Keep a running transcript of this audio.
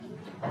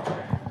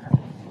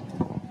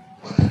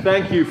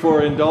thank you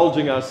for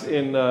indulging us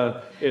in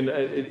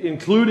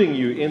including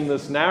you in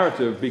this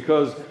narrative,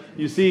 because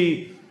you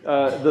see,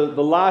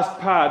 the last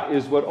part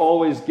is what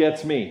always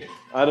gets me.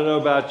 I don't know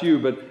about you,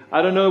 but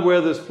I don't know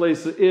where this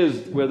place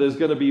is where there's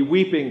going to be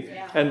weeping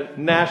and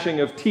gnashing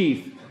of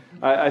teeth.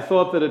 I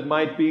thought that it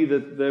might be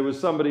that there was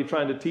somebody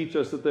trying to teach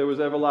us that there was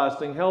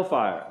everlasting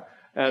hellfire.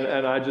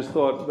 And I just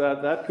thought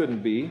that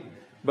couldn't be.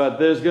 But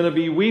there's going to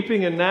be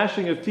weeping and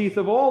gnashing of teeth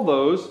of all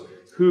those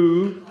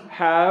who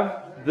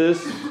have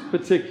this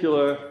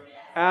particular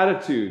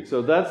attitude.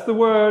 So that's the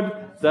word.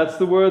 That's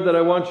the word that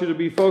I want you to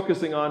be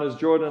focusing on as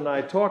Jordan and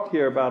I talk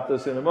here about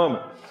this in a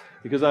moment.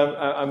 Because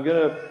I'm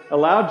going to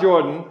allow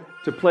Jordan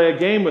to play a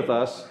game with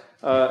us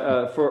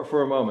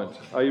for a moment.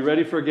 Are you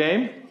ready for a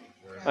game?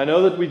 I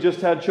know that we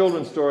just had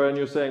children's story, and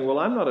you're saying, well,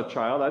 I'm not a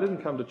child. I didn't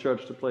come to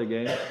church to play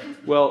games.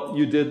 Well,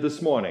 you did this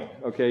morning,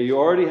 okay? You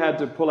already had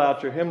to pull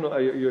out your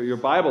your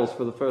Bibles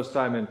for the first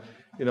time in,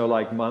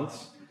 like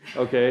months,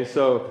 okay?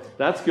 So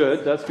that's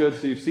good. That's good.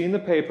 So you've seen the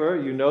paper.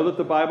 You know that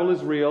the Bible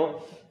is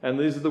real, and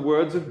these are the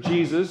words of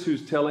Jesus,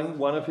 who's telling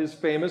one of his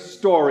famous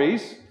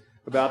stories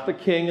about the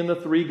king and the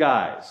three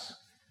guys,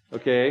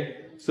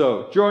 okay?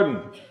 So,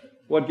 Jordan,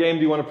 what game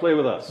do you want to play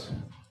with us?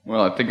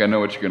 Well, I think I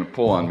know what you're going to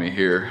pull on me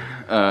here,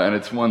 and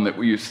it's one that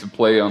we used to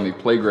play on the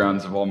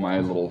playgrounds of all my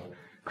little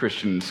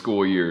Christian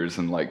school years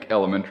and like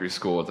elementary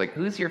school. It's like,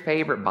 who's your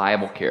favorite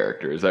Bible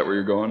character? Is that where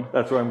you're going?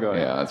 That's where I'm going.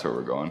 Yeah, that's where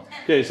we're going.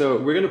 Okay, so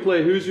we're going to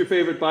play Who's Your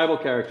Favorite Bible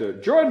Character?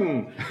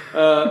 Jordan,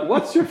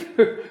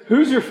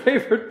 who's your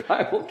favorite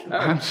Bible character?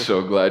 I'm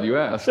so glad you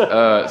asked.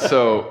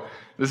 So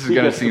this is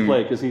going to seem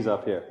play because he's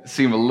up here.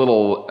 Seem a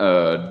little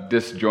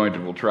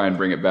disjointed. We'll try and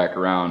bring it back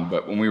around.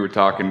 But when we were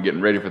talking,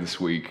 getting ready for this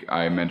week,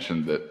 I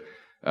mentioned that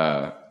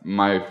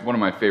one of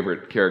my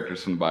favorite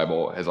characters from the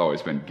Bible has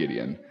always been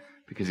Gideon,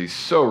 because he's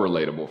so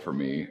relatable for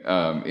me.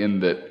 In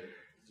that,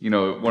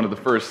 one of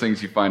the first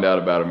things you find out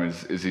about him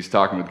is he's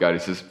talking with God. He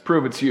says,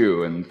 "Prove it's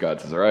you," and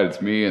God says, "All right,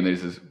 it's me." And then he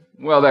says,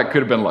 "Well, that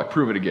could have been luck.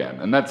 Prove it again."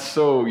 And that's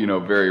so,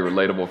 very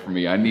relatable for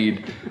me. I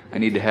need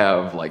to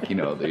have,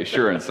 the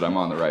assurance that I'm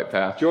on the right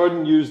path.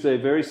 Jordan used a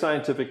very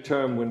scientific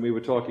term when we were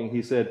talking.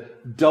 He said,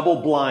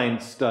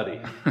 double-blind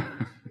study.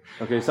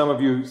 Okay, some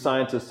of you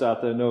scientists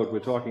out there know what we're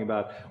talking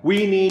about.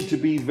 We need to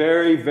be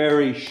very,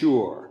 very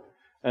sure.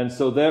 And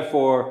so,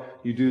 therefore,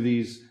 you do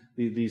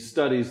these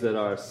studies that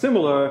are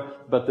similar,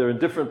 but they're in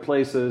different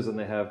places, and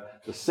they have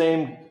the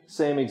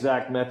same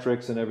exact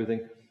metrics and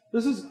everything.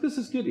 This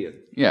is Gideon.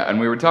 Yeah, and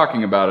we were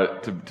talking about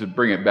it, to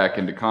bring it back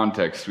into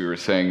context, we were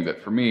saying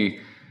that for me,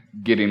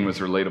 Gideon was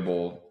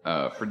relatable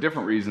for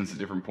different reasons at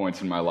different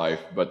points in my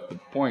life, but the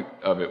point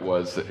of it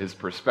was that his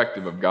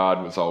perspective of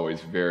God was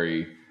always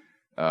very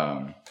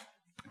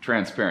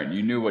transparent.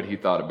 You knew what he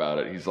thought about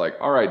it. He's like,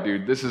 all right,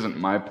 dude, this isn't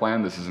my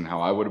plan, this isn't how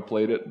I would have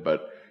played it,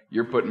 but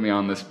you're putting me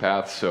on this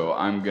path, so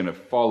I'm going to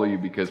follow you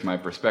because my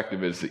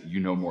perspective is that you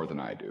know more than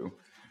I do.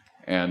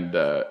 And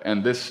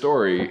this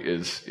story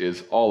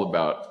is all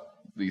about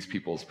these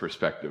people's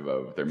perspective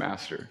of their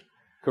master.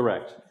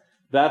 Correct.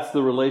 That's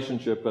the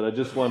relationship, but I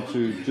just want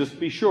to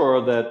be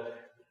sure that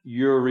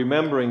you're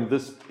remembering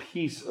this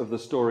piece of the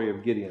story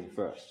of Gideon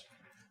first.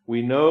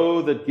 We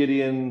know that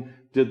Gideon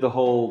did the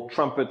whole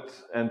trumpet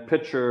and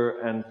pitcher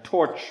and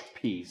torch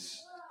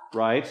piece,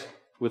 right?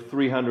 With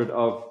 300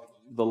 of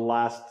the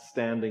last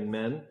standing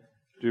men.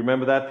 Do you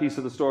remember that piece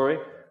of the story?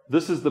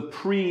 This is the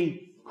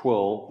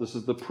prequel. This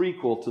is the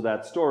prequel to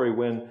that story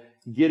when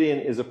Gideon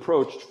is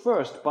approached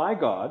first by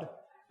God.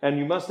 And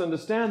you must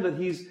understand that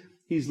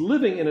he's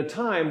living in a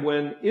time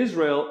when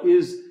Israel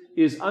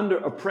is under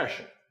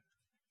oppression.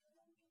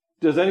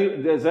 Does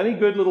any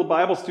good little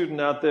Bible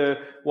student out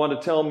there want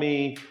to tell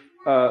me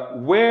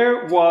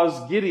where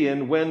was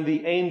Gideon when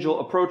the angel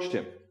approached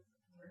him?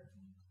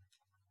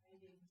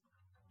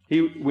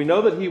 We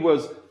know that he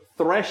was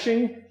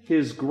threshing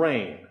his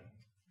grain,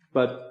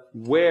 but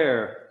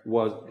where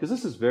was? Because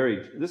this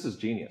is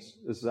genius.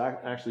 This is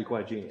actually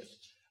quite genius.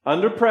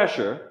 Under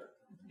pressure,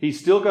 he's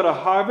still got to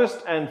harvest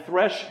and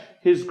thresh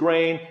his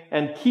grain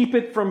and keep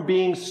it from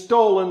being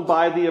stolen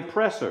by the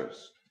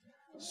oppressors.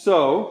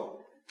 So,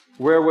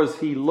 where was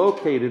he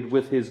located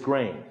with his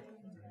grain?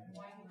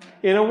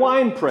 In a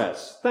wine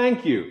press.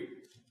 Thank you.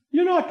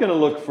 You're not going to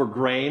look for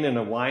grain in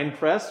a wine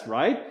press,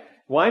 right?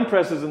 Wine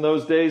presses in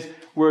those days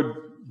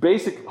were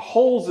basic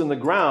holes in the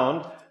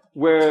ground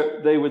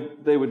where they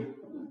would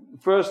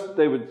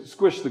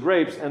squish the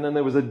grapes, and then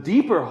there was a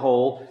deeper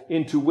hole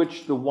into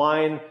which the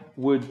wine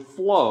would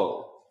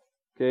flow.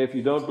 Okay, if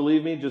you don't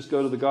believe me, just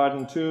go to the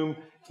Garden Tomb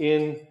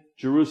in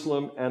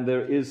Jerusalem, and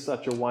there is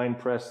such a wine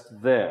press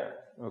there.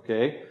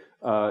 Okay,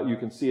 you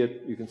can see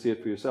it. You can see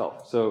it for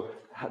yourself. So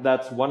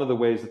that's one of the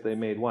ways that they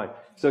made wine.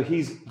 So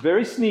he's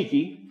very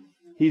sneaky.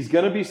 He's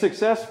going to be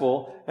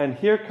successful, and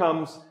here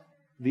comes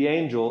the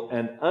angel.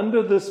 And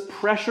under this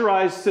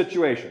pressurized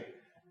situation,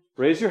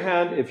 raise your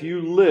hand if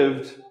you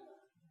lived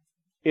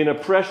in a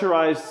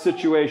pressurized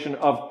situation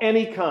of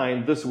any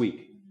kind this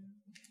week.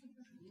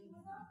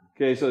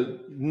 Okay, so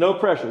no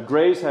pressure.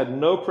 Grace had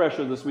no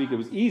pressure this week. It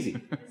was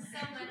easy.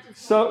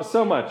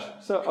 So much.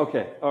 So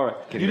okay, all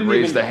right. Can you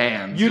raise the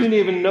hands? You didn't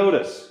even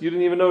notice. You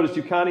didn't even notice.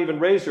 You can't even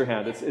raise your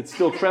hand. It's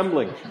still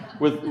trembling.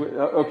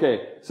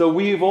 Okay. So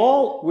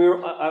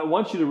I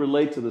want you to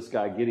relate to this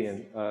guy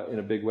Gideon in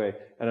a big way,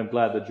 and I'm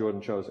glad that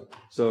Jordan chose him.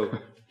 So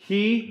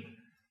he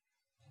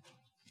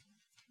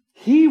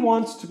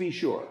wants to be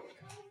sure.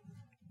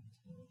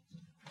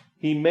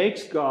 He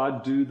makes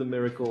God do the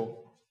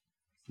miracle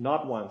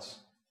not once,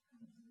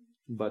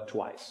 but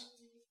twice.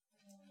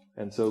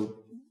 And so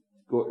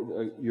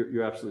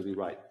you're absolutely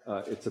right.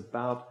 It's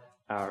about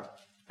our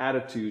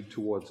attitude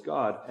towards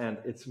God, and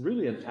it's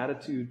really an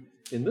attitude,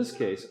 in this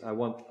case, I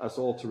want us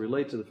all to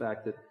relate to the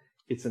fact that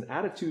it's an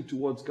attitude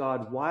towards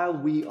God while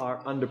we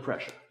are under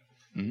pressure.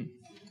 Mm-hmm.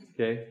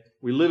 Okay?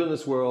 We live in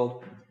this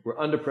world, we're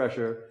under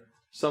pressure.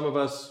 Some of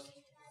us,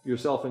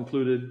 yourself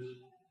included,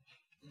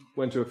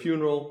 went to a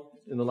funeral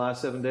in the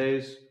last 7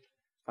 days.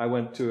 I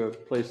went to a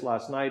place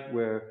last night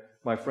where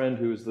my friend,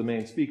 who is the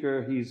main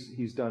speaker,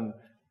 he's done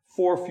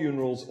 4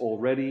 funerals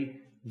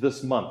already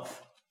this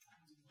month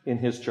in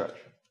his church.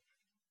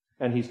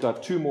 And he's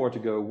got 2 more to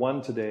go,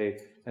 1 today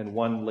and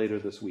 1 later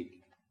this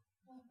week.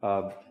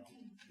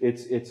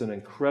 It's an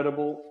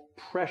incredible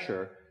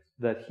pressure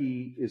that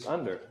he is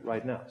under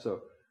right now.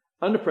 So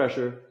under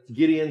pressure,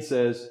 Gideon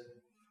says,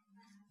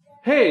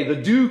 hey, the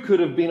dew could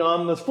have been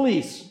on the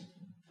fleece.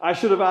 I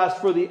should have asked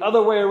for the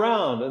other way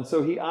around. And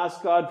so he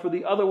asked God for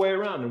the other way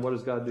around. And what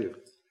does God do?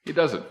 He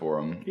does it for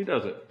him. He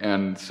does it.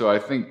 And so I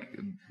think,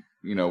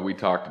 we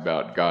talked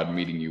about God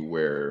meeting you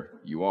where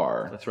you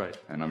are. That's right.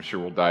 And I'm sure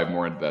we'll dive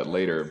more into that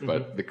later. Mm-hmm.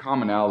 But the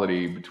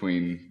commonality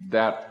between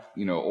that,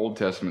 Old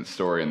Testament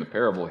story and the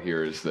parable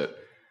here is that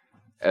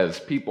as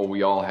people,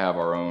 we all have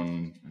our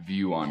own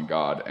view on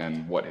God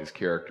and what his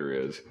character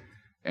is.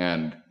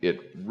 And it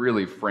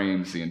really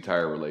frames the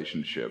entire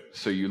relationship.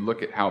 So you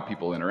look at how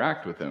people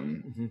interact with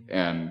him. Mm-hmm.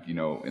 And,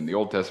 in the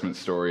Old Testament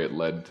story, it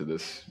led to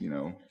this,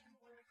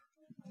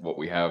 what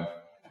we have.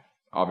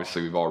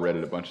 Obviously, we've all read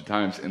it a bunch of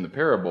times. In the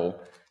parable,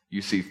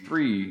 you see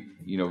 3,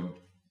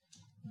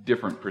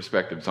 different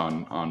perspectives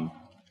on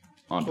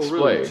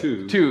display. Really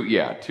 2. 2,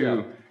 yeah.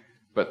 Yeah.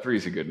 But 3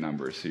 is a good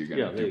number, so you're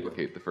going to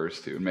duplicate the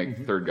first 2 and make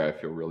the third guy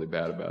feel really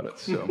bad about it.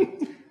 So,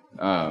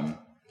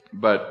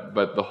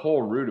 but the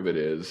whole root of it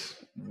is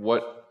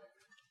what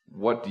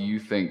do you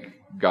think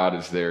God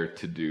is there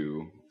to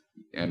do,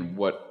 and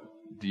what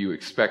do you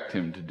expect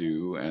him to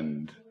do?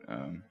 And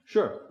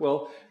Sure.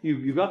 Well,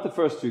 you've got the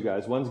first 2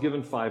 guys. One's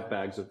given 5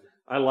 bags of.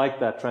 I like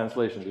that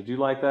translation. Did you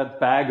like that?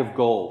 Bag of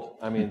gold.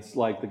 I mean, it's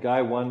like the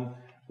guy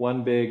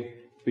won big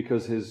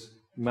because his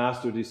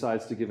master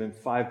decides to give him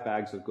 5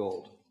 bags of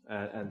gold,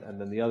 and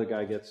then the other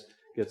guy gets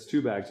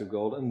 2 bags of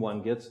gold, and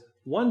one gets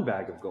 1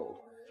 bag of gold.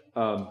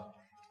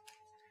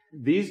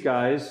 These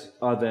guys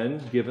are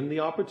then given the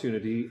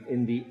opportunity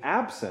in the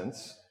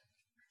absence.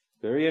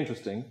 Very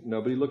interesting.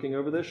 Nobody looking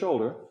over their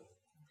shoulder,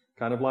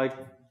 kind of like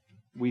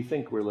we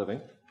think we're living,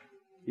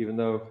 even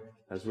though,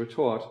 as we're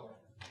taught,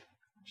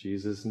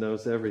 Jesus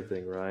knows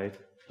everything, right?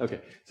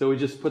 Okay, so we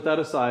just put that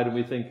aside and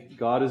we think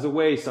God is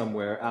away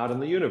somewhere out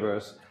in the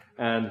universe,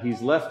 and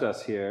he's left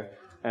us here,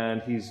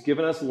 and he's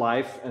given us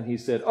life, and he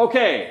said,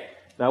 okay,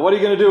 now what are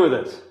you going to do with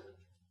it?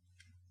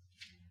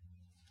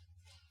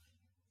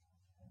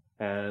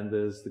 And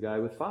there's the guy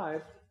with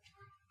 5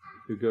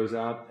 who goes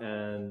out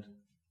and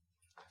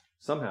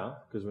somehow,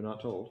 because we're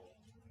not told,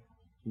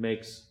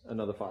 makes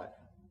another 5.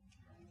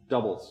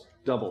 Doubles.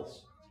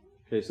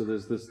 Okay, so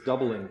there's this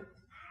doubling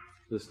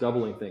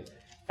thing.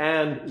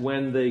 And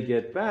when they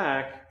get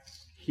back,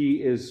 he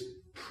is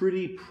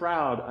pretty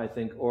proud, I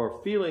think,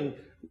 or feeling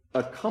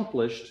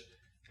accomplished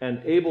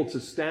and able to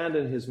stand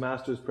in his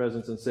master's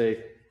presence and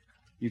say,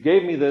 you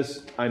gave me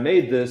this, I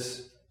made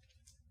this,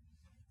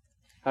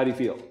 how do you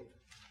feel?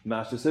 The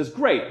master says,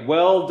 great,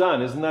 well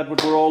done. Isn't that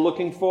what we're all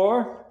looking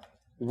for?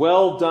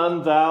 Well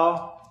done,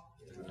 thou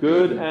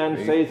good and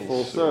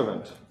faithful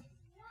servant.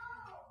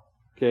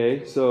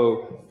 Okay,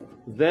 so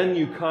then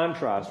we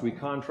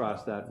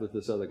contrast that with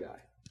this other guy.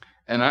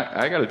 And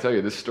I got to tell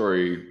you, this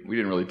story, we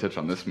didn't really touch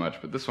on this much,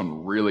 but this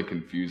one really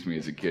confused me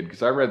as a kid,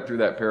 because I read through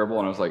that parable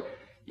and I was like,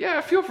 yeah,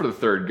 I feel for the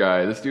third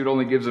guy. This dude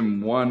only gives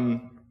him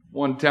one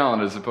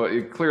talent, as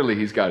opposed. Clearly,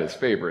 he's got his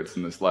favorites,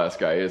 and this last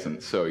guy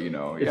isn't. So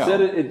yeah. It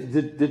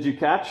said did you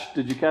catch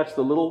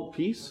the little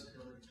piece?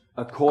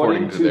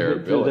 According to their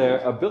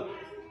ability.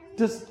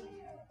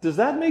 Does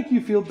that make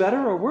you feel better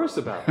or worse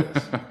about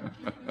this?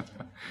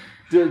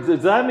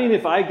 Does that mean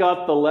if I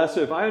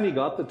only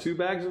got the 2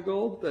 bags of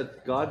gold,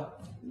 that God?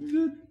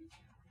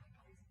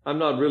 I'm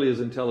not really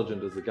as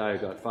intelligent as the guy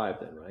who got 5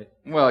 then, right?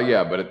 Well,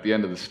 yeah, but at the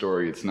end of the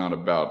story, it's not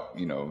about,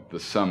 the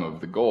sum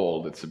of the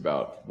gold. It's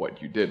about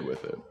what you did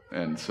with it.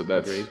 And so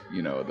that's,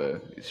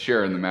 the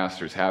share in the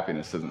master's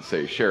happiness doesn't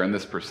say share in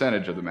this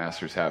percentage of the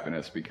master's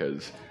happiness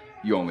because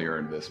you only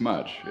earned this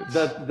much.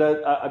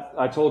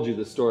 I told you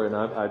this story, and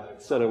I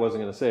said I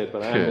wasn't going to say it,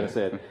 but I am going to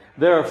say it.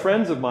 There are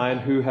friends of mine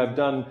who have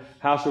done,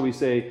 how shall we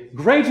say,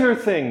 greater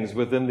things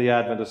within the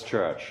Adventist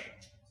Church.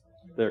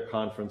 They're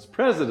conference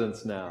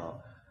presidents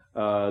now.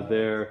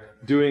 They're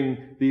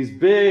doing these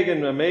big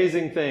and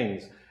amazing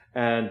things.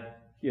 And,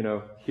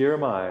 here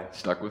am I.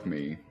 Stuck with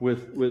me.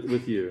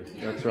 With you.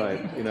 That's right,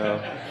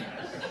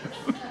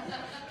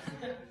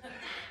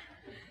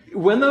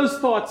 When those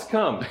thoughts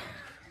come,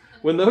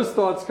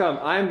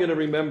 I'm going to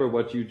remember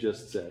what you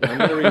just said. I'm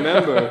going to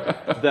remember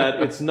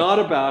that it's not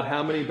about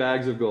how many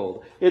bags of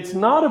gold. It's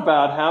not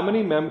about how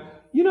many members.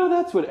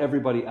 That's what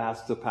everybody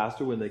asks a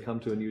pastor when they come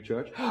to a new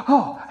church.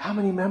 Oh, how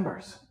many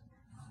members?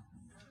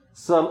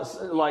 So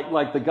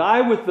like the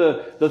guy with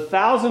the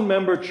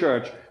 1,000-member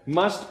church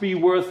must be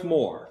worth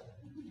more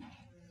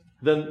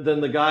than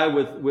the guy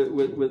with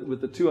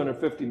the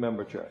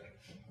 250-member church.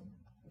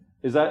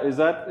 Is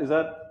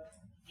that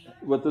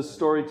what this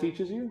story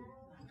teaches you?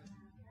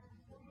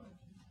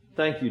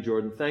 Thank you,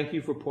 Jordan. Thank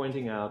you for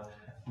pointing out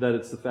that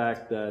it's the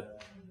fact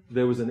that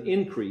there was an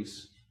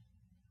increase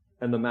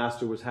and the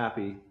master was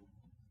happy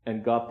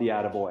and got the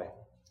attaboy,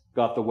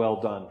 got the well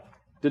done.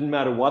 Didn't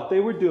matter what they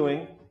were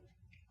doing,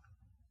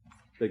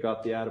 they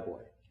got the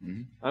attaboy.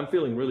 Mm-hmm. I'm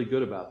feeling really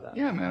good about that.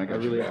 Yeah, man, I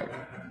got you back.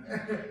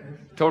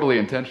 Totally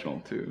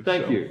intentional, too.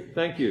 Thank you.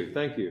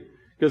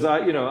 Because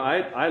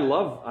I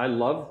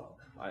love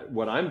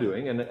what I'm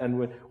doing,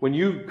 and when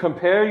you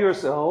compare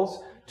yourselves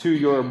to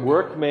your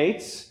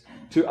workmates,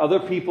 to other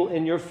people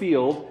in your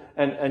field,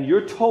 and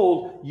you're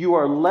told you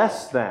are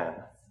less than,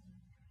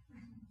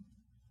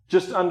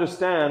 just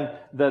understand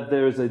that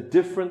there is a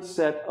different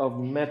set of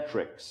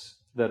metrics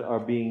that are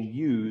being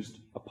used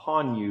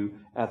upon you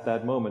at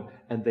that moment,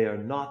 and they are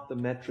not the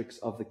metrics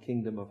of the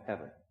kingdom of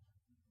heaven.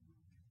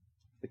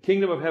 The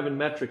kingdom of heaven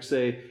metrics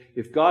say,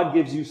 if God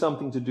gives you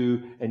something to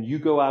do and you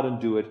go out and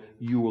do it,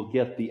 you will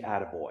get the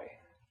attaboy.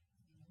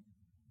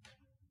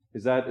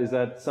 Is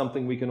that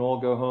something we can all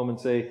go home and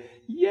say,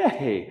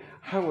 yay,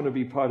 I want to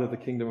be part of the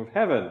kingdom of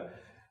heaven?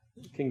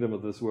 The kingdom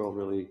of this world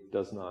really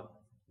does not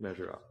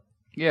measure up.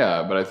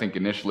 Yeah, but I think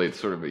initially it's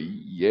sort of a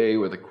yay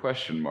with a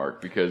question mark,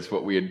 because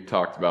what we had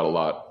talked about a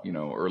lot,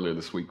 earlier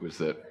this week was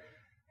that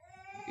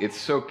it's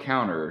so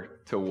counter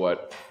to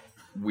what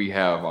we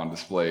have on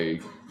display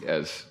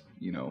as,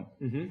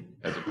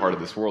 as a part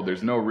of this world.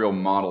 There's no real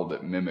model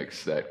that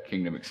mimics that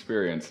kingdom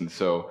experience. And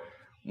so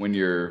when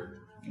you're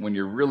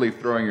really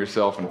throwing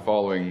yourself and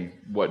following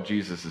what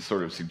Jesus is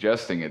sort of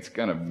suggesting, it's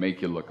going to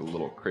make you look a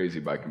little crazy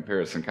by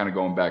comparison. Kind of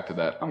going back to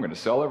that, I'm going to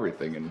sell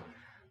everything and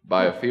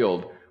buy a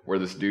field, where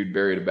this dude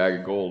buried a bag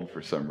of gold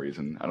for some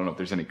reason. I don't know if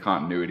there's any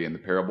continuity in the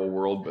parable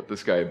world, but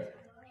this guy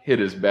hid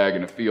his bag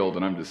in a field,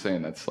 and I'm just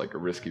saying that's like a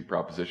risky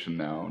proposition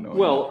now.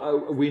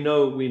 We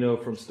know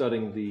from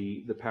studying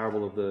the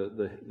parable of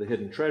the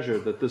hidden treasure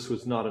that this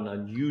was not an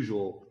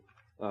unusual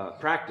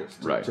practice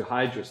to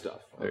hide your stuff.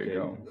 There you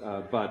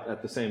go. But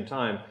at the same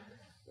time,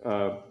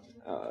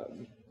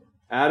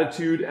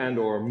 attitude and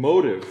or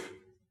motive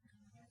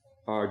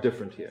are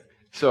different here.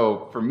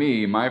 So for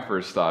me, my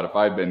first thought, if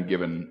I'd been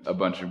given a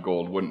bunch of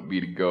gold, wouldn't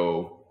be to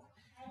go.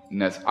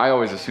 I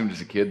always assumed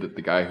as a kid that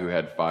the guy who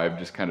had 5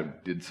 just kind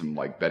of did some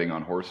like betting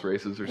on horse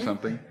races or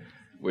something,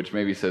 which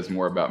maybe says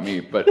more about me.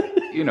 But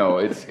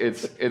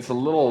it's a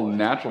little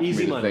natural for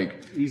me to think.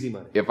 Easy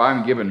money. If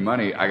I'm given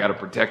money, I got to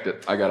protect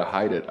it. I got to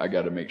hide it. I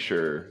got to make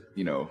sure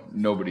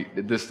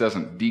this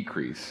doesn't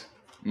decrease.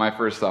 My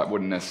first thought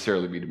wouldn't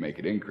necessarily be to make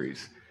it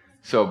increase.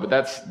 So, but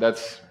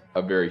that's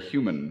a very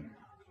human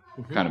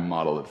kind of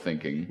model of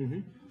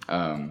thinking.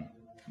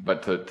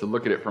 But to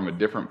look at it from a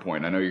different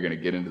point, I know you're going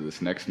to get into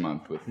this next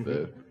month with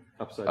the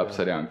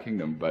upside down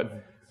kingdom,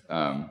 but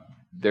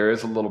there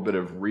is a little bit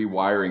of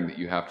rewiring that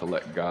you have to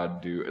let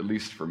God do. At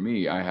least for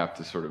me, I have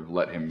to sort of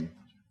let him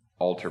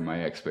alter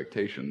my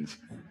expectations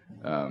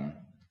so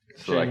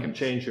that I can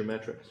change your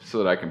metrics, so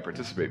that I can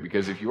participate.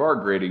 Because if you are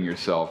grading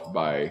yourself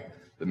by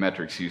the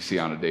metrics you see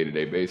on a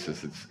day-to-day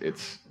basis,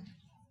 it's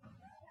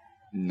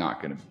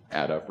not going to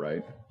add up,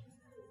 right?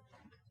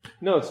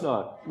 No, it's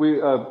not.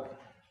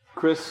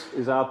 Chris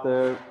is out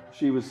there.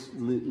 She was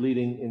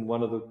leading in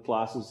one of the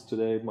classes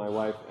today, my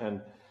wife,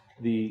 and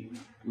the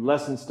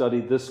lesson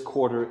study this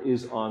quarter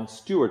is on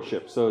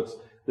stewardship. So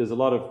there's a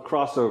lot of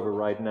crossover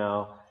right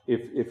now.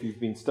 If you've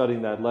been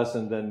studying that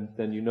lesson,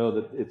 then you know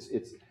that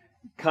it's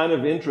kind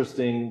of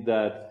interesting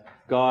that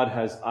God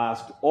has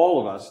asked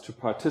all of us to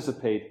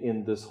participate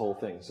in this whole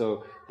thing.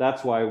 So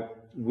that's why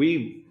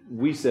we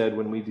said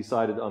when we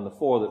decided on the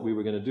 4 that we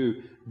were going to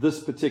do this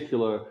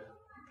particular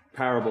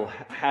parable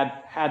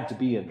had to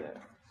be in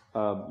there,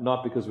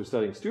 not because we're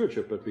studying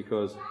stewardship, but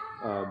because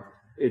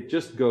it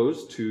just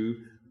goes to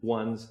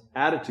one's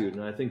attitude,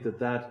 and I think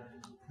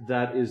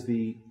that is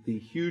the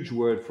huge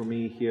word for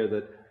me here.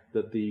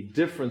 That the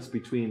difference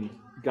between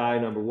guy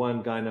number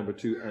 1, guy number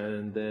 2,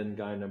 and then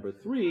guy number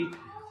 3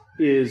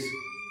 is,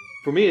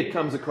 for me, it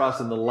comes across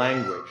in the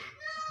language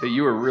that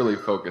you were really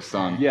focused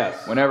on.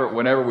 Yes.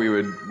 Whenever we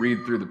would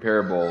read through the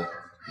parable,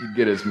 he'd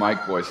get his mic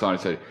voice on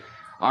and say,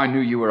 I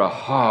knew you were a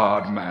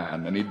hard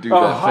man, and he'd do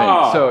that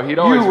thing. So he'd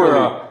always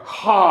a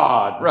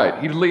hard man.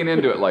 Right, he'd lean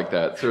into it like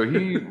that. So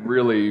he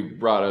really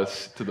brought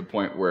us to the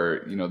point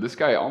where, this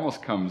guy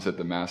almost comes at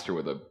the master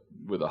with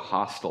a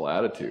hostile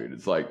attitude.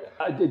 It's like,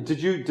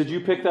 did you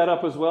pick that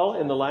up as well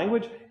in the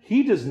language?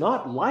 He does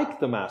not like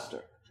the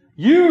master.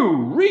 You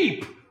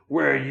reap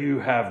where you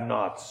have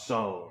not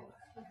sown.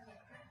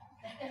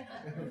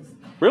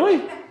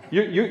 Really?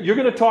 You're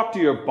going to talk to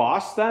your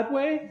boss that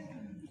way?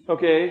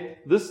 Okay,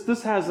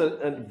 this has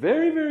a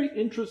very, very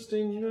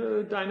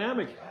interesting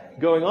dynamic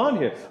going on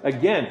here.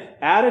 Again,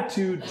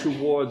 attitude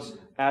towards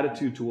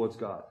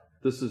God.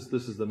 This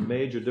is the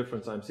major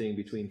difference I'm seeing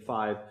between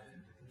five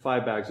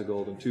bags of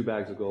gold and 2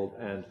 bags of gold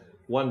and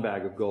 1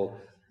 bag of gold.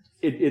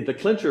 The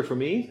clincher for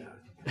me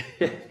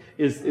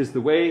is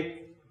the way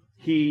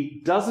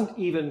he doesn't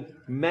even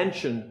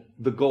mention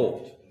the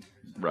gold.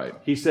 Right.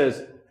 He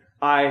says,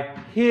 I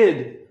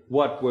hid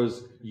what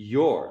was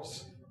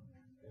yours.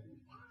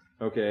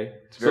 Okay?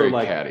 It's very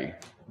catty.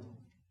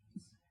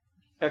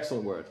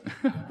 Excellent word.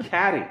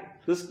 Catty.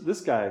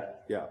 This guy,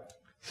 yeah.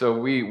 So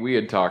we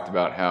had talked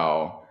about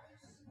how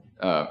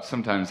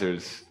sometimes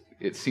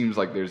it seems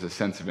like there's a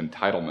sense of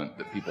entitlement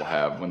that people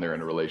have when they're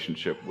in a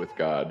relationship with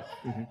God,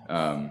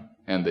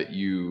 and that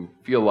you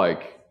feel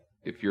like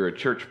if you're a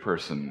church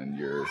person and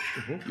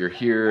you're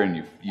here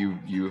and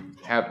you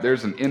have,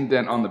 there's an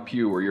indent on the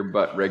pew where your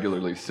butt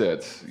regularly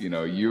sits,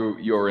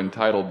 you're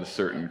entitled to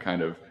certain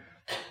kind of,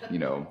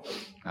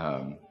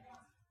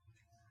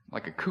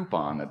 like a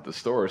coupon at the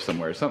store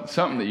somewhere,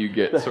 something that you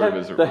get as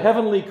the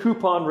heavenly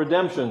coupon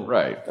redemption.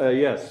 Right.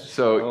 Yes.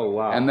 So, oh,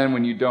 wow. And then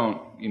when you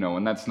don't,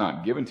 when that's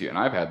not given to you, and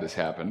I've had this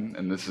happen,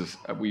 and this is,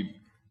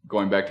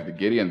 going back to the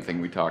Gideon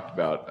thing we talked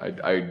about,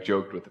 I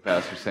joked with the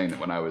pastor saying that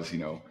when I was,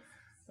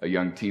 a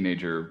young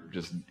teenager,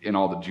 just in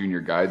all the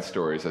junior guide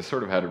stories, I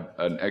sort of had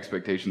an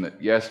expectation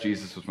that, yes,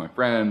 Jesus was my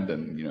friend,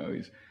 and,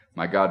 he's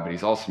my God, but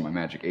he's also my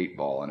magic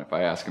 8-ball, and if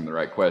I ask him the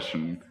right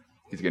question,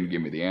 he's going to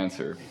give me the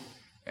answer.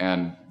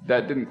 And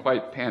that didn't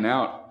quite pan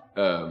out,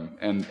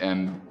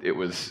 and it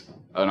was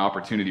an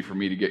opportunity for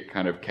me to get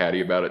kind of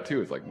catty about it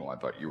too. It's like, well, I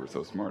thought you were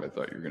so smart. I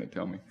thought you were going to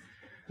tell me.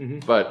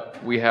 Mm-hmm.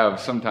 But we have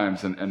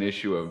sometimes an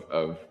issue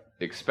of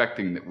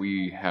expecting that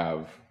we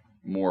have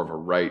more of a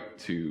right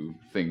to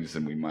things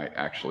than we might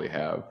actually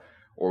have,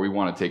 or we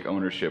want to take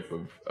ownership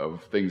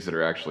of things that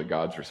are actually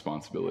God's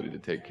responsibility to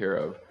take care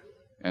of.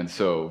 And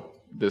so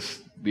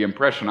the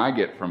impression I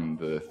get from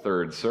the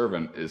third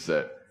servant is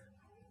that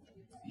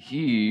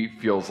he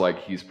feels like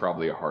he's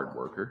probably a hard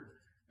worker,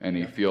 and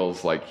he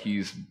feels like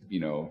he's,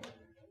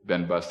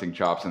 been busting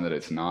chops and that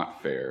it's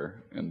not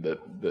fair, and that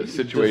the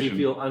situation... Does he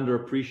feel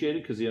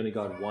underappreciated because he only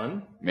got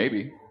 1?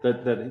 Maybe.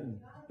 That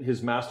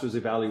his master's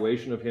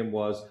evaluation of him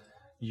was,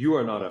 you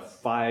are not a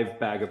 5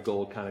 bag of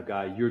gold kind of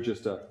guy, you're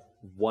just a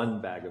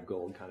 1 bag of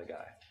gold kind of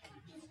guy.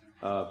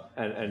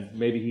 And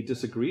maybe he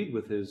disagreed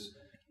with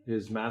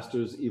his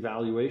master's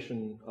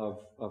evaluation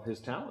of his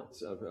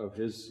talents, of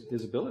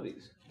his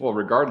abilities. Well,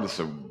 regardless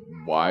of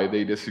why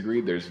they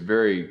disagreed, there's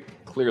very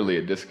clearly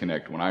a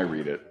disconnect when I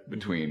read it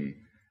between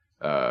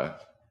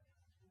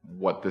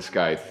what this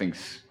guy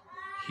thinks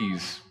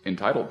he's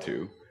entitled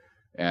to,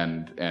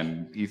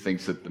 and he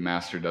thinks that the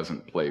master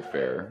doesn't play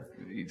fair.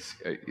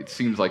 It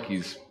seems like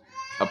he's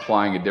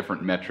applying a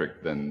different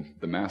metric than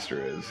the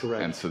master is.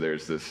 Correct. And so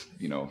there's this,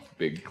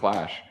 big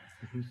clash.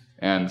 Mm-hmm.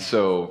 And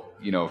so,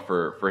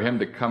 for him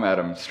to come at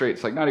him straight,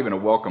 it's like not even a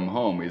welcome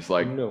home. He's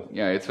like, no.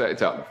 Yeah, it's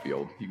out in the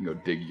field. You can go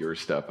dig your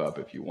stuff up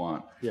if you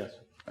want. Yes.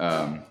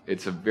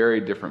 It's a very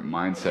different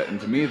mindset. And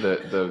to me,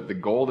 the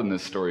gold in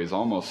this story is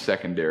almost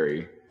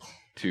secondary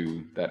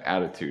to that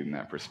attitude and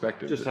that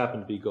perspective. Just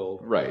happened to be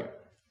gold. Right.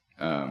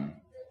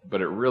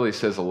 But it really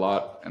says a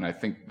lot. And I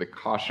think the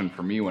caution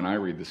for me when I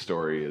read the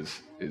story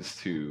is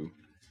to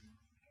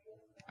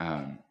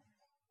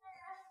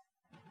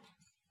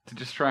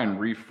just try and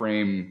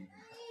reframe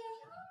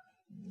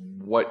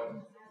what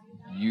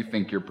you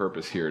think your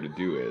purpose here to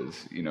do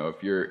is.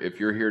 If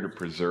you're here to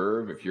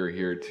preserve, if you're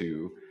here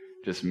to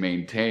just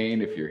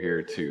maintain, if you're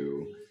here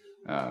to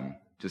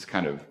just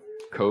kind of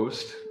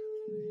coast,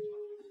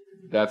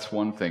 that's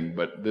one thing.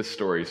 But this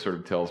story sort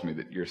of tells me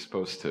that you're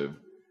supposed to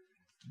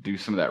do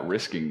some of that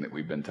risking that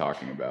we've been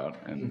talking about,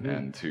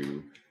 and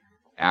to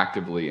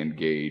actively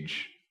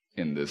engage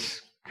in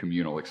this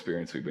communal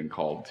experience we've been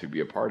called to be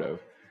a part of.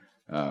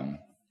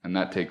 And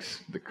that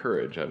takes the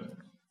courage. I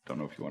don't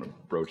know if you want to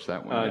broach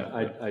that one yet.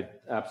 I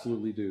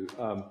absolutely do.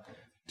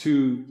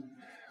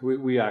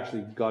 We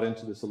actually got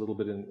into this a little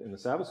bit in the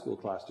Sabbath school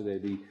class today.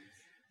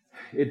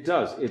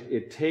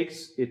 It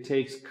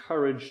takes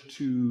courage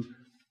to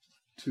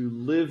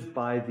live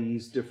by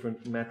these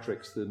different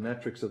metrics. The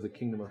metrics of the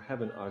kingdom of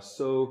heaven are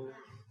so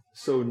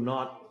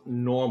not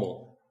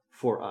normal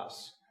for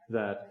us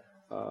that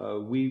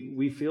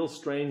we feel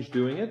strange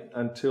doing it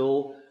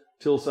until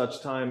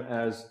such time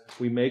as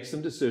we make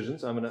some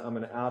decisions. I'm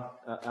gonna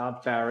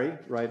out Barry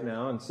right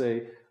now and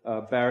say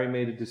Barry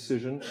made a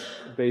decision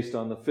based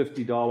on the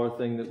 $50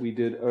 thing that we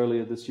did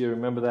earlier this year.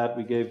 Remember that?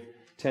 We gave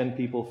 10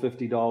 people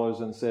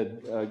 $50 and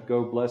said,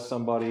 go bless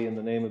somebody in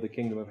the name of the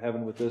kingdom of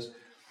heaven with this.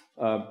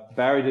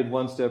 Barry did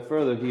one step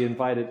further. He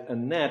invited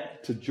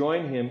Annette to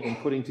join him in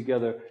putting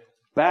together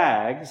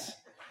bags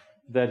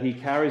that he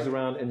carries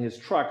around in his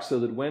truck, so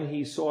that when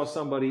he saw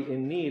somebody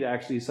in need,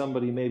 actually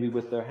somebody maybe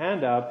with their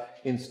hand out,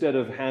 instead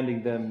of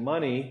handing them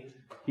money,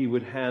 he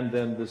would hand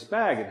them this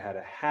bag. It had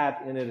a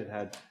hat in it. It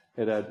had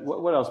It had,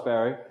 what else,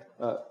 Barry?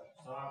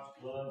 Socks,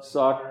 gloves,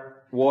 Sock,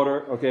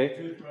 water, okay.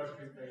 toothbrush,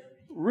 toothpaste.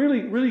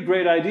 Really, really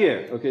great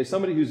idea. Okay,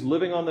 somebody who's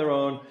living on their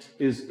own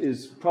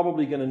is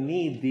probably going to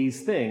need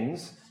these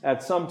things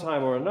at some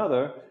time or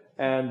another.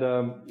 And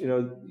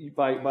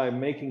by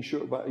making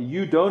sure, by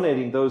you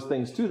donating those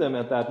things to them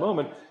at that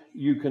moment,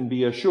 you can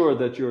be assured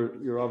that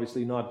you're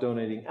obviously not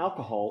donating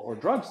alcohol or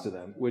drugs to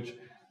them, which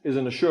is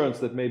an assurance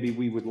that maybe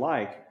we would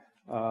like.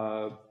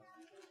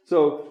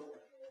 So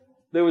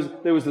there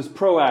was this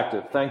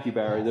proactive. Thank you,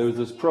 Barry. There was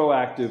this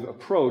proactive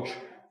approach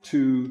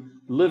to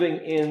living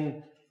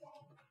in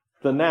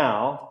the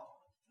now,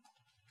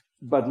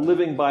 but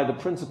living by the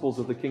principles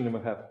of the kingdom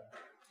of heaven.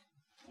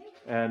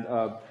 And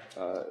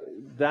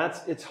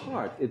it's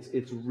hard.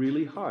 It's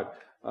really hard.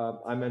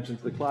 I mentioned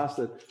to the class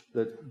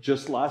that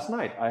just last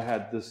night I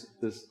had this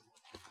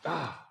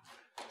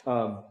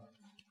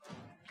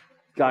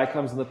guy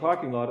comes in the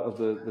parking lot of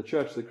the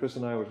church that Chris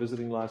and I were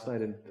visiting last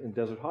night in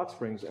Desert Hot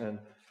Springs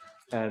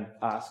and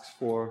asks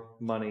for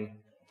money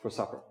for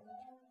supper.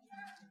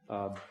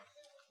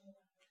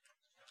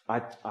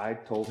 I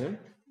told him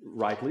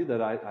rightly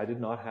that I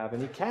did not have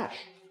any cash.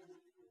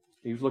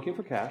 He was looking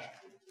for cash.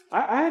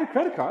 I had a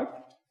credit card,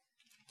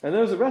 and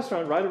there was a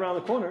restaurant right around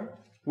the corner,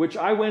 which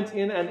I went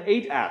in and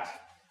ate at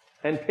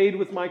and paid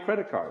with my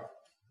credit card.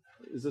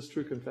 Is this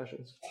true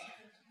confessions?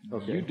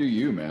 Okay. You do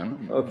you,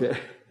 man. Okay.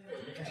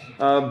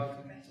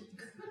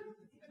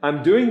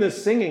 I'm doing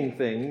this singing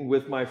thing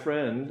with my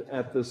friend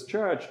at this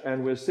church,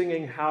 and we're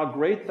singing How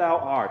Great Thou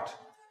Art.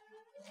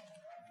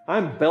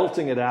 I'm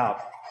belting it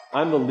out.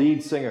 I'm the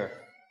lead singer.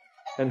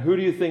 And who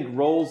do you think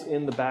rolls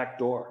in the back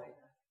door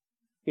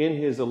in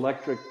his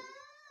electric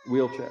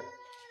wheelchair?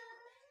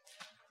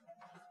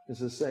 It's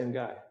the same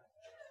guy.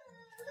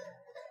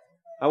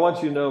 I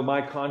want you to know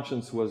my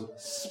conscience was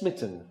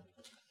smitten.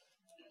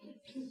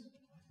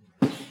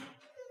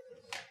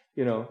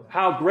 You know,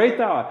 how great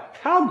thou art.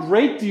 How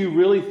great do you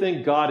really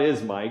think God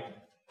is, Mike?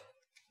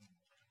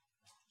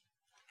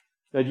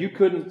 That you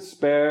couldn't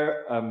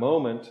spare a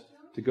moment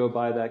to go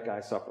buy that guy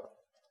supper.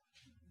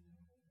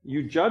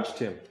 You judged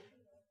him.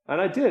 And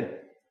I did.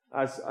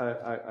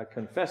 I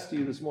confessed to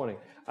you this morning.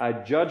 I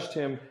judged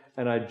him,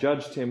 and I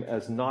judged him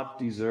as not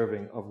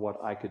deserving of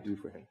what I could do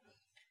for him.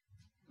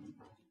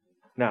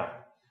 Now,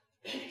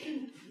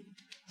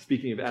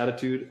 speaking of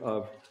attitude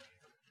of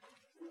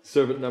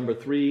servant number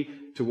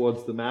 3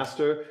 towards the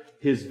master,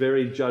 his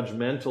very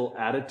judgmental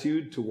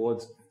attitude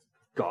towards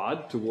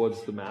God,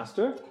 towards the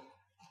master,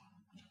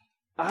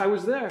 I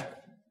was there.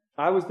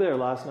 I was there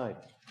last night.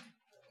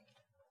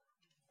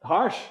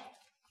 Harsh.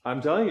 I'm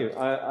telling you,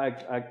 I'm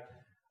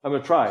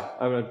going to try.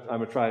 I'm going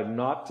to try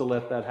not to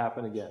let that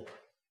happen again.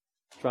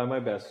 Try my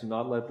best to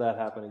not let that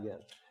happen again.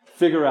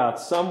 Figure out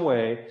some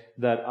way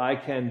that I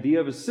can be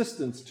of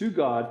assistance to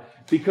God,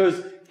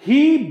 because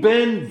He's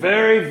been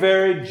very,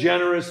 very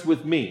generous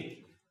with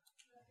me.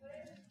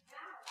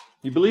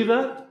 You believe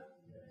that?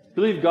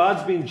 Believe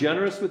God's being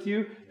generous with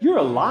you? You're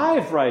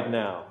alive right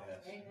now.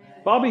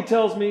 Bobby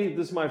tells me,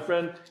 this is my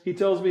friend, he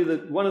tells me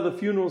that one of the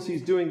funerals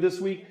he's doing this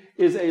week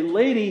is a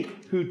lady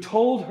who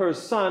told her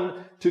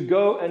son to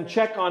go and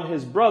check on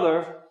his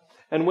brother,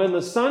 and when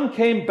the son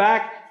came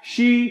back,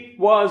 she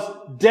was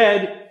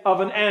dead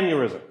of an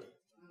aneurysm.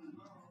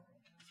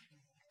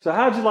 So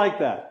how'd you like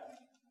that?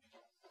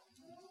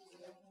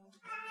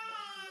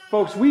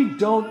 Folks, we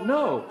don't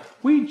know.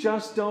 We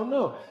just don't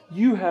know.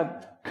 You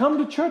have come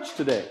to church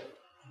today.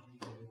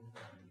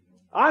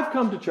 I've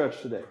come to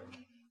church today.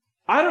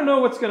 I don't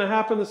know what's going to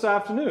happen this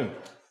afternoon.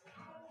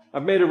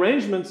 I've made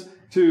arrangements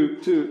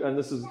to and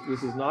this is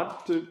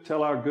not to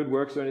tell our good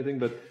works or anything,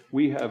 but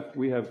we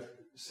have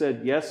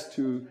said yes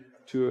to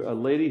a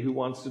lady who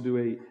wants to do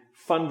a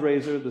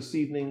fundraiser this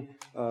evening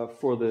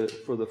for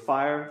the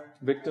fire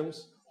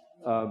victims,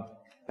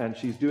 and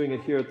she's doing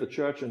it here at the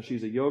church, and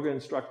she's a yoga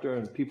instructor,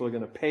 and people are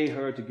going to pay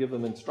her to give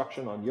them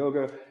instruction on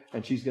yoga,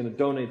 and she's going to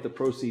donate the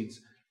proceeds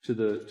to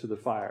the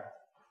fire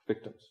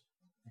victims.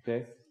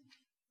 Okay.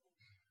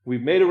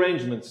 We've made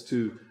arrangements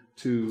to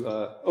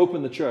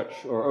open the church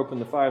or open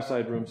the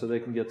fireside room so they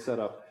can get set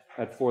up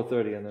at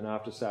 4:30, and then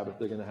after Sabbath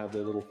they're going to have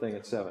their little thing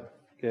at 7.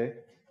 Okay?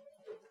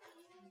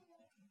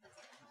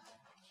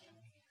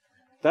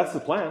 That's the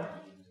plan.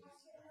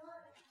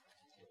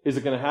 Is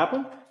it going to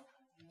happen?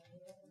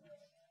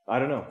 I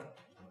don't know.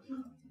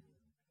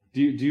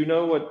 Do you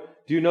know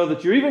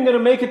that you're even going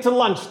to make it to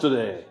lunch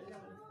today?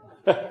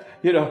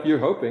 You're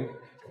hoping.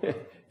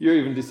 You're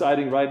even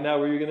deciding right now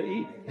where you're going to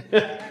eat.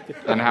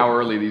 And how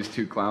early these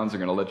two clowns are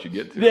going to let you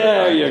get to.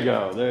 There you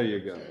go. Yeah.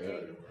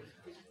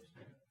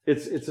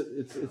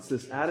 It's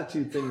this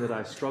attitude thing that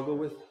I struggle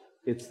with.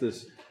 It's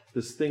this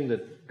thing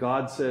that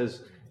God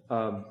says,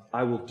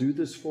 I will do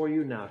this for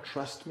you, now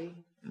trust me.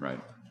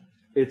 Right.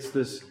 It's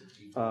this,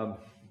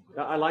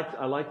 I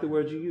like the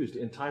word you used,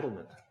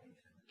 entitlement.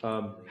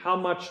 How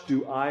much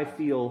do I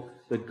feel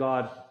that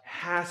God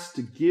has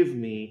to give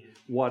me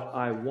what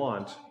I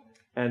want?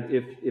 And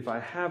if I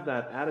have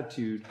that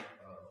attitude,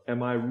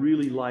 am I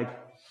really like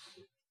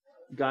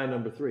guy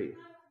number 3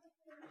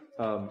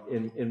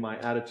 in my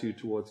attitude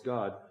towards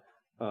God?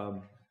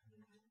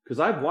 Because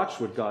I've watched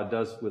what God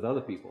does with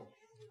other people.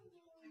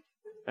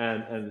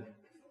 And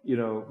you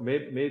know,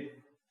 maybe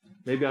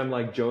I'm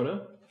like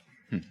Jonah.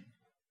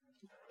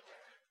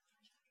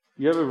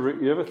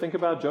 You ever think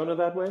about Jonah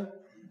that way?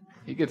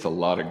 He gets a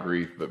lot of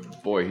grief,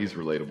 but boy, he's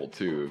relatable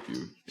too.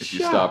 If you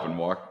stop and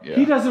walk, yeah.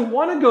 He doesn't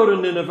want to go to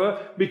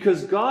Nineveh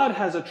because God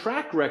has a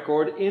track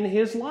record in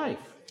his life.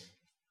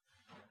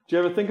 Do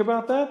you ever think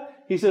about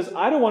that? He says,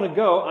 I don't want to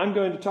go. I'm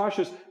going to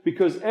Tarshish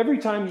because every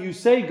time you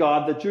say,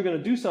 God, that you're going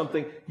to do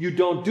something, you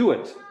don't do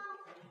it.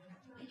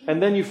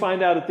 And then you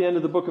find out at the end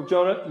of the book of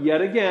Jonah,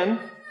 yet again,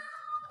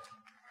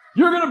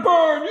 you're going to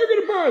burn, you're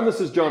going to burn. This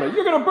is Jonah.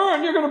 You're going to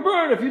burn, you're going to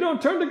burn if you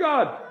don't turn to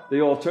God.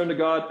 They all turn to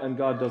God and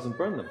God doesn't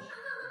burn them.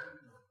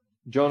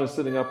 Jonah's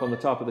sitting up on the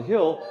top of the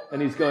hill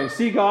and he's going,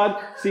 see God,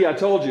 see, I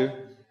told you.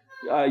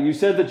 You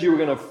said that you were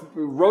going to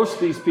roast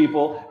these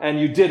people and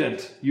you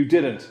didn't. You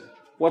didn't.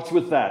 What's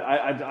with that?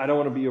 I don't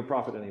want to be your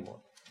prophet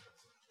anymore.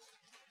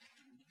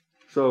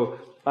 So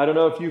I don't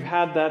know if you've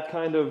had that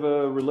kind of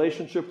a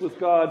relationship with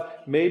God.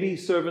 Maybe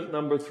servant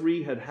number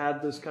 3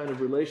 had this kind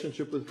of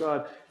relationship with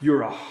God.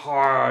 You're a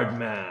hard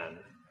man.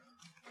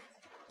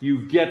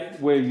 You get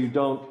where you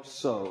don't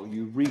sow.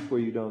 You reap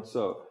where you don't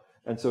sow.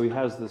 And so he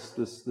has this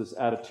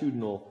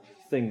attitudinal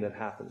thing that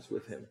happens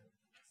with him.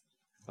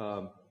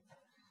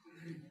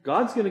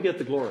 God's going to get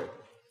the glory.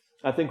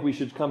 I think we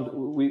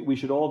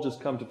should all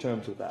just come to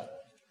terms with that.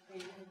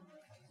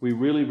 We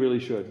really, really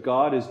should.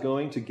 God is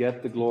going to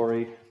get the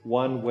glory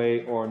one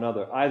way or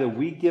another. Either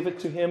we give it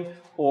to him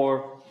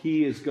or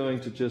he is going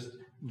to just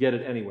get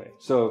it anyway.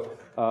 So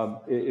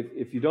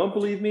if you don't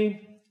believe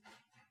me,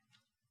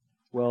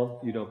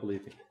 well, you don't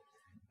believe me.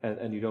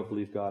 And you don't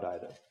believe God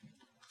either.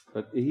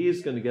 But he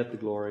is going to get the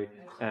glory,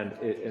 and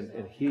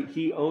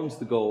he owns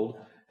the gold.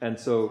 And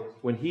so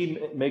when he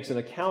makes an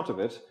account of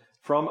it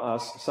from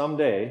us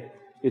someday,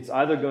 it's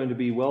either going to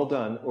be well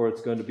done or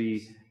it's going to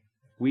be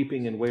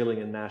weeping and wailing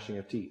and gnashing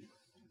of teeth.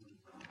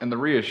 And the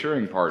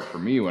reassuring part for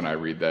me when I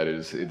read that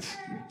is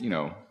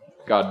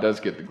God does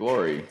get the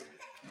glory,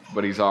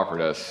 but he's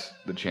offered us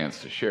the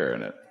chance to share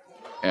in it.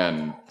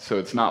 And so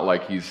it's not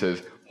like he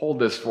says, hold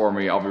this for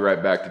me, I'll be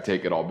right back to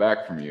take it all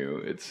back from you.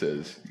 It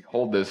says,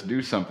 hold this,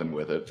 do something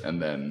with it,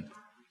 and then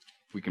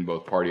we can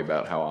both party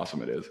about how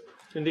awesome it is.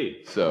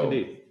 Indeed. So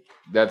Indeed.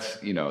 that's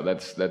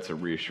a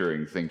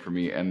reassuring thing for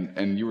me.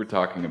 And you were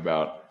talking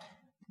about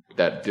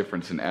that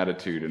difference in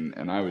attitude,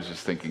 and I was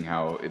just thinking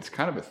how it's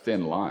kind of a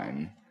thin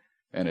line,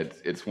 and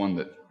it's one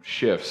that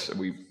shifts.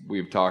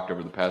 We've talked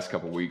over the past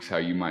couple of weeks how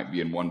you might be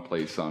in one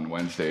place on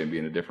Wednesday and be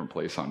in a different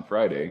place on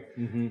Friday.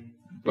 Mm-hmm.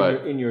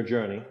 But in your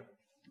journey.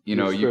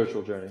 Your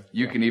spiritual journey.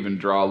 You can even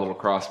draw a little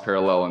cross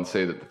parallel and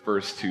say that the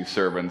first 2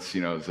 servants,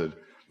 said,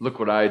 look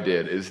what I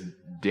did, is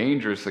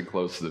dangerously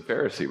close to the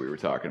Pharisee we were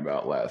talking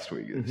about last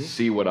week. Mm-hmm.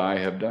 See what I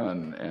have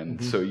done. And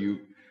mm-hmm. so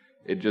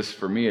it just,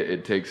 for me,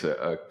 it takes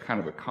a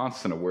kind of a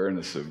constant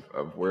awareness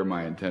of where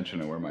my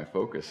intention and where my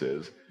focus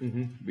is,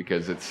 mm-hmm.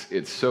 because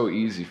it's so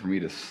easy for me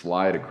to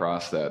slide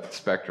across that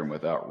spectrum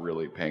without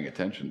really paying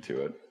attention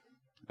to it,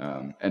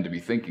 and to be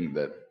thinking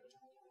that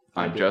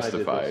I'm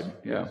justified.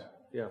 Yeah.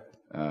 Yeah.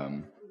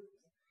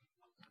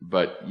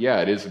 But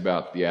yeah, it is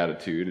about the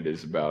attitude. It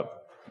is about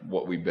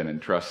what we've been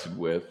entrusted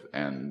with,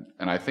 and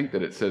I think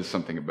that it says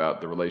something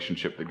about the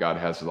relationship that God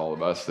has with all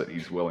of us, that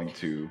he's willing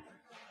to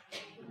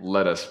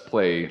let us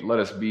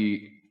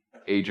be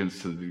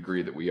agents to the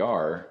degree that we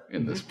are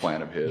in this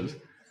plan of his.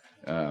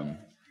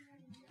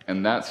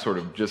 And that sort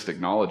of just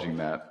acknowledging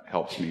that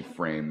helps me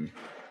frame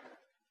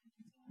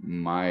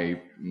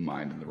my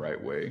mind in the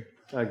right way.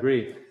 I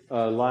agree.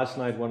 Last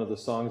night, one of the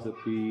songs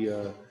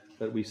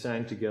that we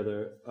sang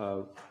together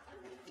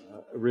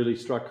really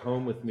struck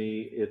home with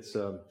me. It's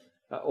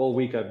all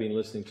week I've been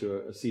listening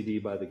to a CD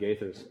by the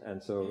Gaithers,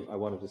 and so I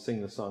wanted to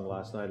sing the song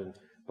last night, and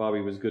Bobby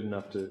was good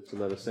enough to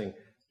let us sing.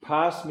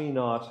 Pass me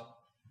not,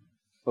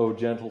 O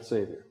gentle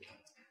Savior.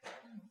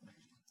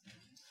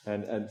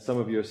 And some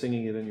of you are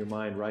singing it in your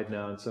mind right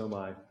now, and so am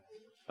I.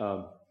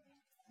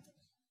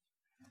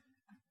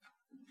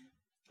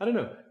 I don't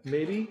know.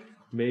 Maybe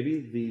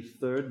the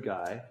third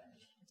guy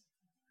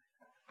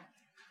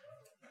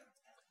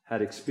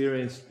had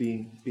experienced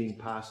being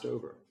passed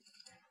over.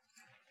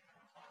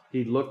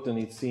 He'd looked and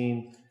he'd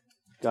seen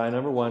guy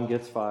number 1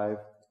 gets 5,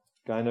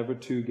 guy number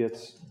 2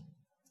 gets,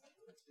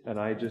 and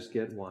I just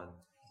get 1.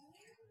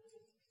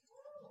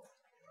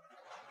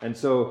 And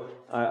so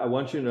I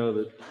want you to know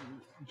that,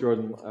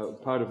 Jordan,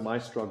 part of my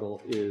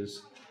struggle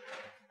is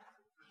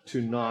to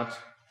not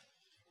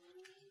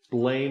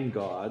blame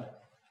God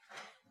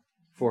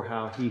for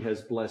how he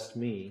has blessed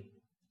me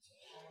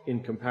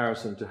in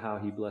comparison to how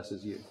he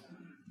blesses you.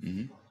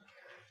 Mm-hmm.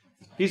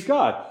 He's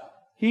God.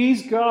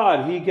 He's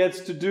God. He gets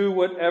to do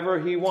whatever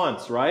he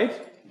wants, right?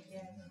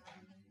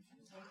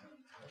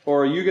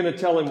 Or are you going to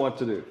tell him what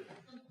to do?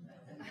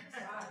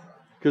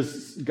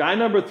 Because guy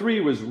number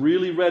 3 was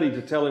really ready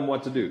to tell him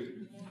what to do.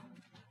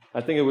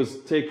 I think it was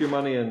take your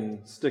money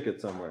and stick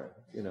it somewhere,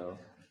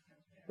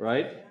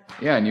 right?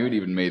 Yeah, and you had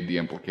even made the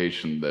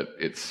implication that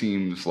it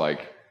seems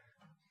like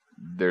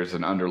there's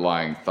an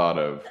underlying thought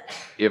of,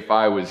 if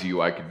I was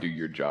you, I could do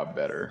your job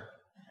better.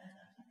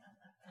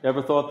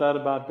 Ever thought that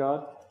about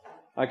God?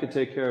 I could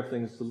take care of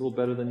things a little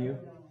better than you?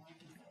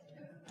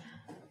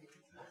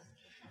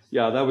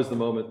 Yeah, that was the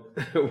moment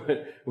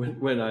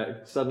when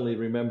I suddenly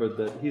remembered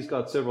that he's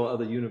got several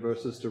other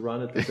universes to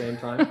run at the same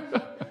time.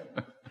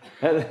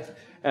 and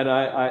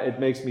it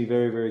makes me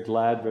very, very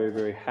glad, very,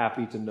 very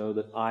happy to know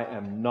that I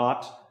am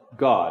not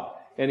God.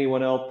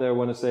 Anyone out there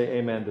want to say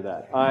amen to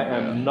that? I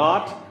am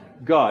not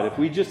God. If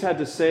we just had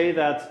to say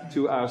that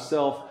to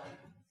ourselves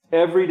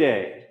every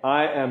day,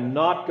 I am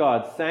not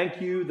God.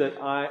 Thank you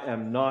that I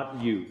am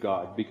not you,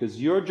 God,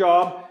 because your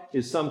job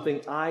is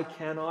something I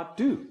cannot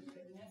do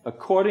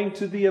according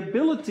to the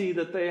ability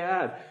that they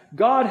had.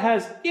 God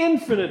has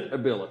infinite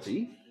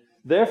ability.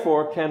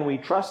 Therefore, can we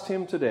trust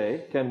him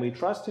today? Can we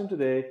trust him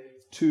today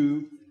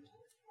to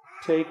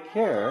take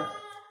care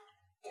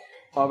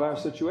of our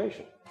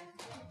situation?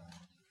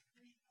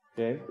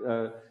 Okay,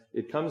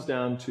 it comes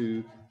down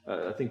to,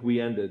 I think we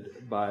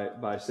ended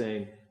by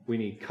saying we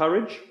need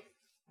courage.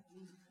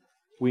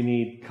 We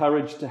need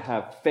courage to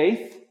have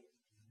faith.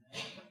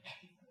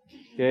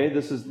 Okay,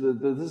 this is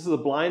the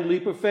blind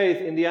leap of faith.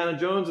 Indiana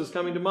Jones is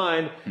coming to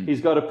mind.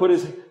 He's got to put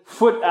his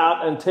foot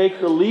out and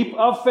take the leap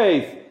of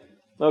faith.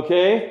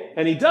 Okay,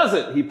 and he does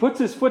it. He puts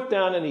his foot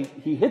down and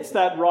he hits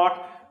that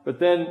rock, but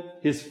then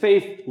his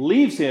faith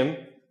leaves him,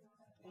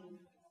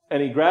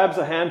 and he grabs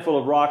a handful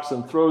of rocks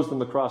and throws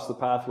them across the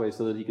pathway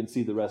so that he can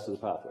see the rest of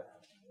the pathway.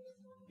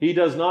 He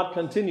does not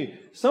continue.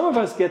 Some of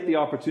us get the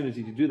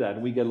opportunity to do that,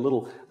 and we get a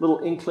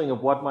little inkling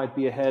of what might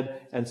be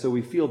ahead, and so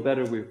we feel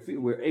better.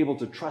 We're able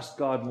to trust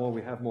God more.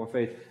 We have more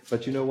faith.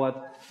 But you know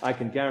what? I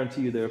can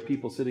guarantee you there are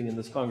people sitting in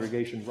this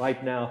congregation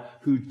right now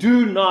who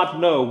do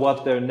not know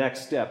what their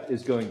next step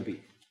is going to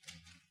be.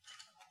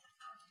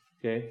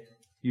 Okay?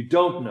 You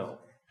don't know.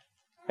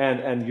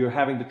 And you're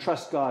having to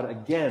trust God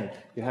again.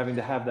 You're having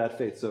to have that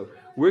faith. So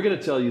we're going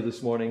to tell you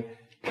this morning,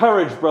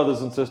 courage,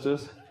 brothers and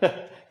sisters.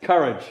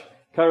 Courage.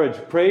 Courage.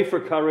 Pray for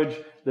courage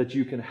that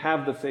you can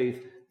have the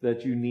faith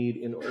that you need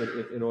in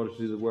order to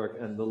do the work.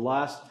 And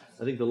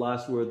I think the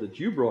last word that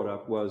you brought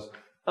up was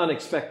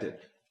unexpected.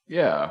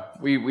 Yeah,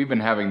 we've been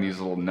having these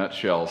little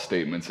nutshell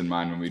statements in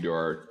mind when we do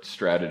our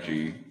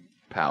strategy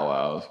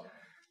powwows.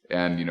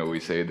 And, we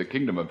say the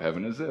kingdom of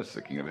heaven is this,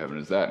 the kingdom of heaven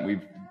is that. And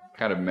we've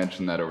kind of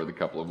mentioned that over the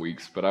couple of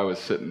weeks. But I was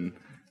sitting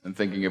and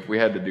thinking, if we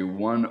had to do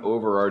one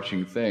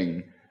overarching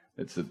thing,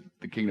 it's that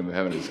the kingdom of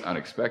heaven is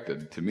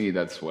unexpected. To me,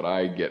 that's what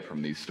I get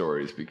from these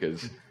stories,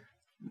 because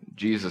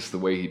Jesus, the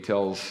way he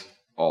tells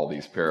all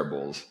these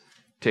parables,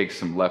 takes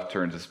some left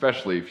turns,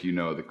 especially if you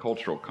know the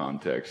cultural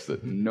context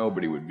that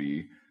nobody would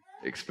be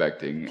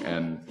expecting.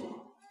 And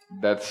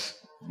that's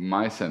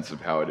my sense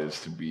of how it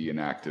is to be an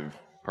active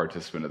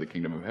participant of the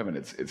kingdom of heaven.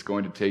 It's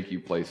going to take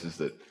you places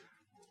that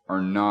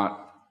are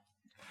not,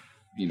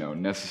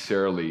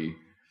 necessarily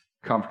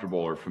comfortable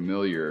or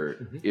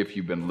familiar if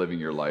you've been living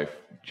your life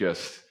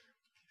just,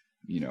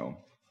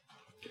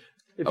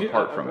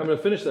 apart from it. I'm going to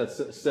finish that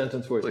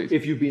sentence for you. Please.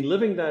 If you've been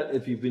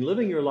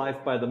living your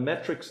life by the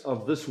metrics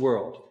of this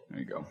world. There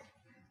you go.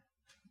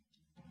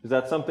 Is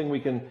that something we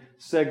can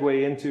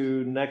segue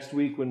into next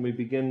week when we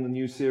begin the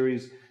new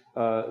series,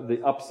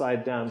 The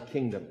Upside Down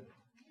Kingdom?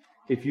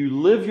 If you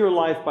live your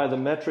life by the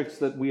metrics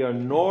that we are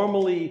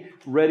normally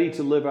ready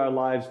to live our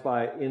lives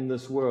by in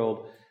this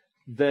world,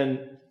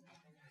 then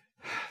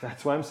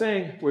that's why I'm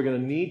saying we're going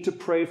to need to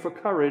pray for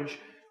courage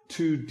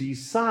to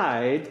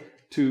decide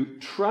to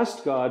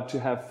trust God, to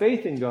have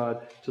faith in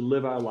God, to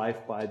live our life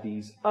by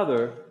these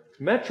other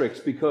metrics.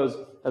 Because,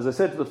 as I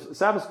said to the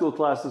Sabbath school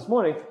class this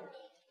morning,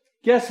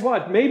 guess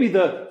what? Maybe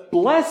the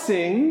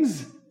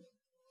blessings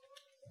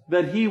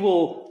that he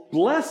will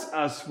bless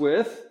us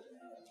with,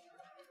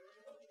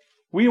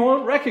 we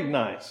won't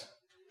recognize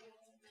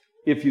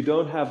if you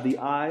don't have the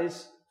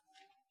eyes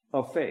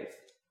of faith.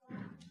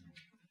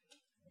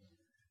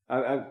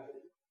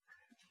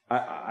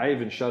 I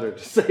even shudder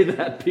to say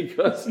that,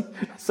 because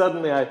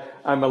suddenly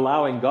I'm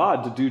allowing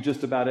God to do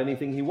just about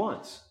anything he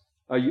wants.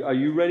 Are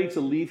you ready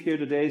to leave here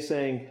today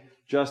saying,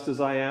 just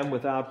as I am,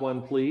 without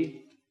one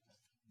plea?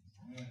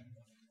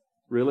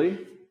 Really?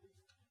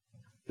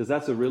 Because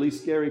that's a really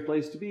scary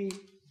place to be.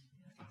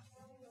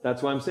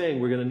 That's why I'm saying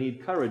we're going to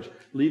need courage.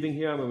 Leaving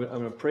here, I'm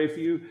going to pray for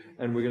you,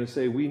 and we're going to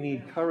say, we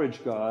need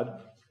courage,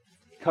 God.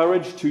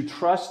 Courage to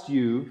trust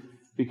you,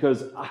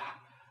 because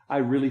I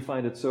really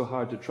find it so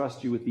hard to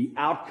trust you with the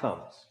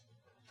outcomes,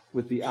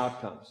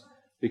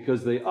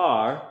 because they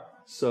are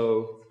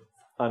so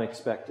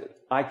unexpected.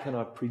 I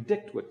cannot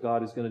predict what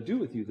God is going to do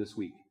with you this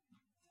week,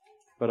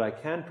 but I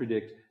can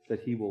predict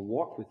that he will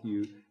walk with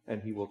you,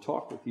 and he will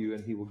talk with you,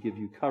 and he will give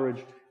you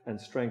courage and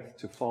strength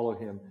to follow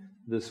him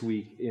this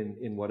week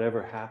in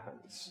whatever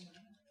happens.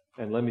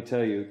 And let me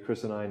tell you,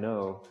 Chris and I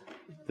know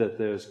that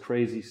there's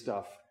crazy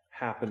stuff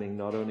happening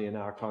not only in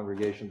our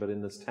congregation, but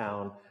in this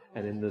town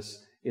and in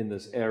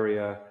this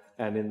area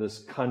and in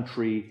this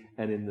country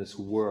and in this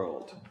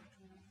world.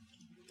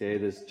 Okay,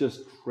 there's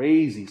just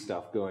crazy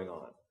stuff going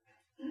on.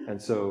 And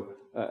so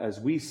as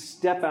we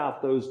step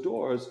out those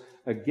doors,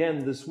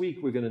 again this week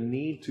we're going to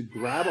need to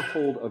grab a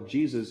hold of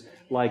Jesus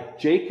like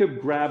Jacob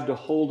grabbed a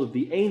hold of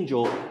the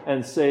angel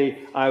and say,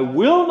 I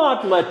will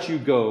not let you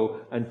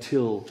go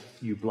until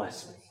you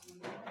bless me.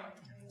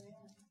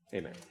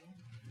 Amen.